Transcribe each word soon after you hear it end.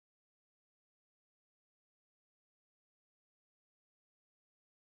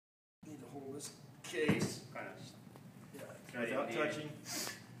this case. Without touching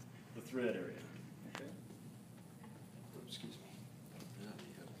the thread area. Okay. Excuse me.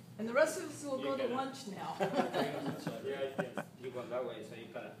 And the rest of us will go to lunch now. Yeah, you go that way, so you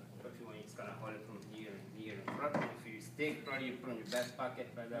kind of, if you want, you just kind of hold it from here and here in front. If you stick, probably you put in your back pocket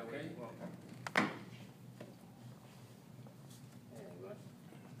right that way. Well, there you go.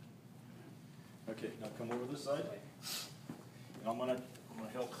 Okay, now come over this side. And I'm gonna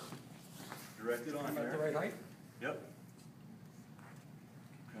help direct it on Am I there. at the right height? Yep.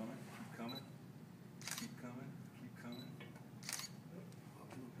 Keep coming, keep coming, keep coming, keep coming. Up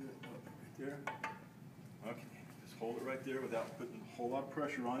a little bit, up right there. Okay, just hold it right there without putting a whole lot of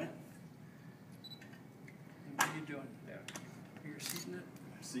pressure on it. And what are you doing? There. You're seating it?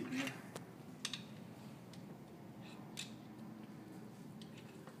 Seating it.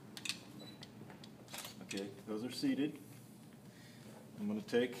 Okay, those are seated. I'm going to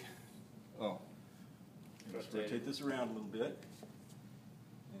take, just rotate this around a little bit.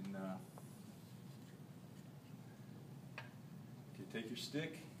 And okay, take your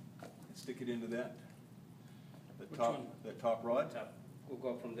stick and stick it into that top rod. Top. We'll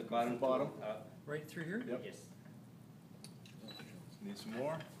go from the bottom. Up. Right through here? Yep. Yes. Need some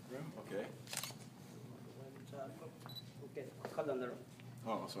more room? Okay. Okay, cut on the.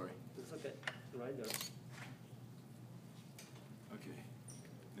 Oh, sorry. It's okay. Right there. Okay.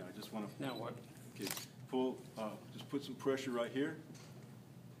 Now I just want to. Now what? Okay. Pull. Just put some pressure right here.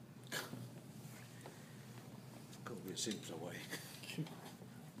 It seems away.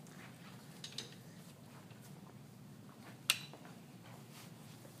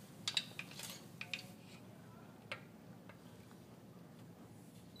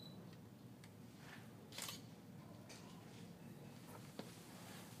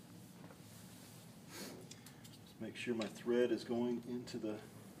 Just make sure my thread is going into the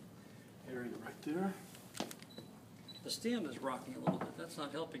area right there. The stem is rocking a little bit. That's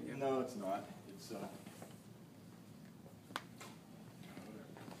not helping you. No, it's not. It's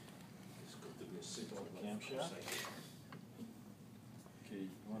camshaft. Okay, you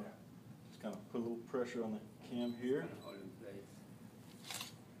want to just kind of put a little pressure on the cam here. Hold in place.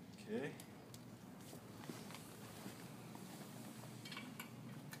 Okay.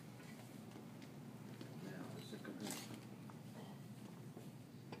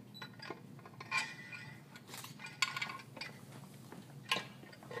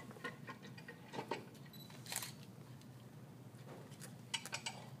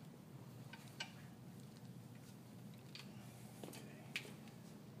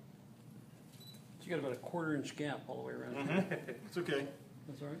 You got about a 1/4-inch gap all the way around. It's okay.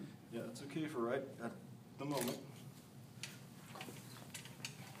 That's all right? Yeah, it's okay for right at the moment.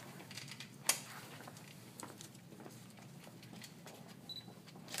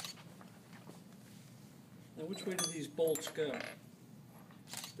 Now, which way do these bolts go?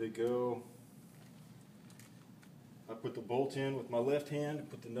 They go, I put the bolt in with my left hand,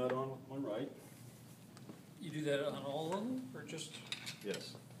 put the nut on with my right. You do that on all of them, or just?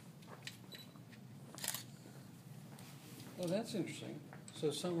 Yes. Oh, that's interesting.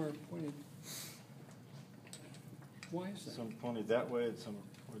 So some are pointed. Why is that? Some are pointed that way and some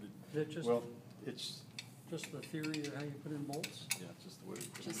are pointed. Is that just, Well, it's, just the theory of how you put in bolts? yeah, it's just the way we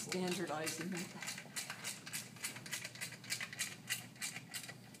put Just the bolt. standardizing it.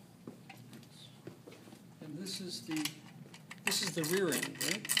 And this is the rear end,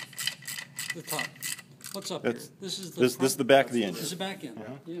 right? The top. What's up That's- here? This is the This is the back of the This engine. is the back end.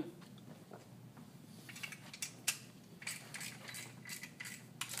 Uh-huh. Yeah.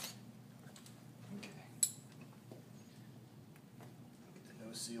 Get the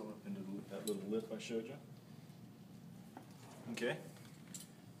nose seal up into that little lip I showed you. Okay.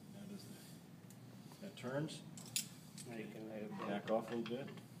 Now that turns. Now you can let it go. Back off a little bit.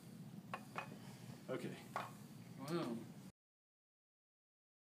 Okay. Wow.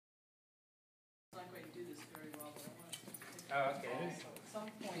 Not going to do this very well, but I Oh, want okay. to. At some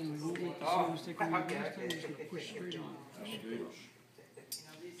point, And you we'll know, get the Oh, seams taken out. okay, This time okay. we're just gonna push straight on. That'll do.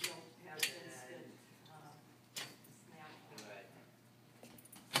 these don't have instant snap.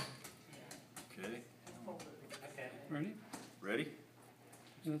 Okay. Okay. Ready? Ready?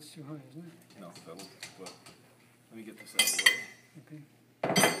 That's too high, isn't it? No, that'll, well, let me get this out of the way. Okay.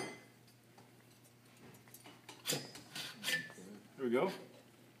 There we go.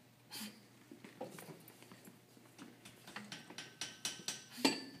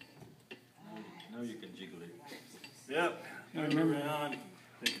 Now you can jiggle it. Yep. I remember. Around,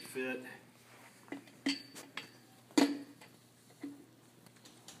 make it fit.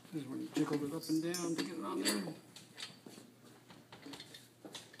 This is where you jiggled it up and down to get it on there.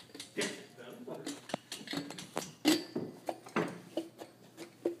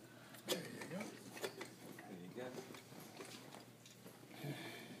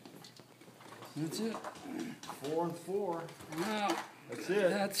 That's it. 4 and 4. Wow. That's it.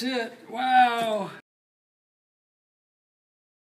 That's it. Wow.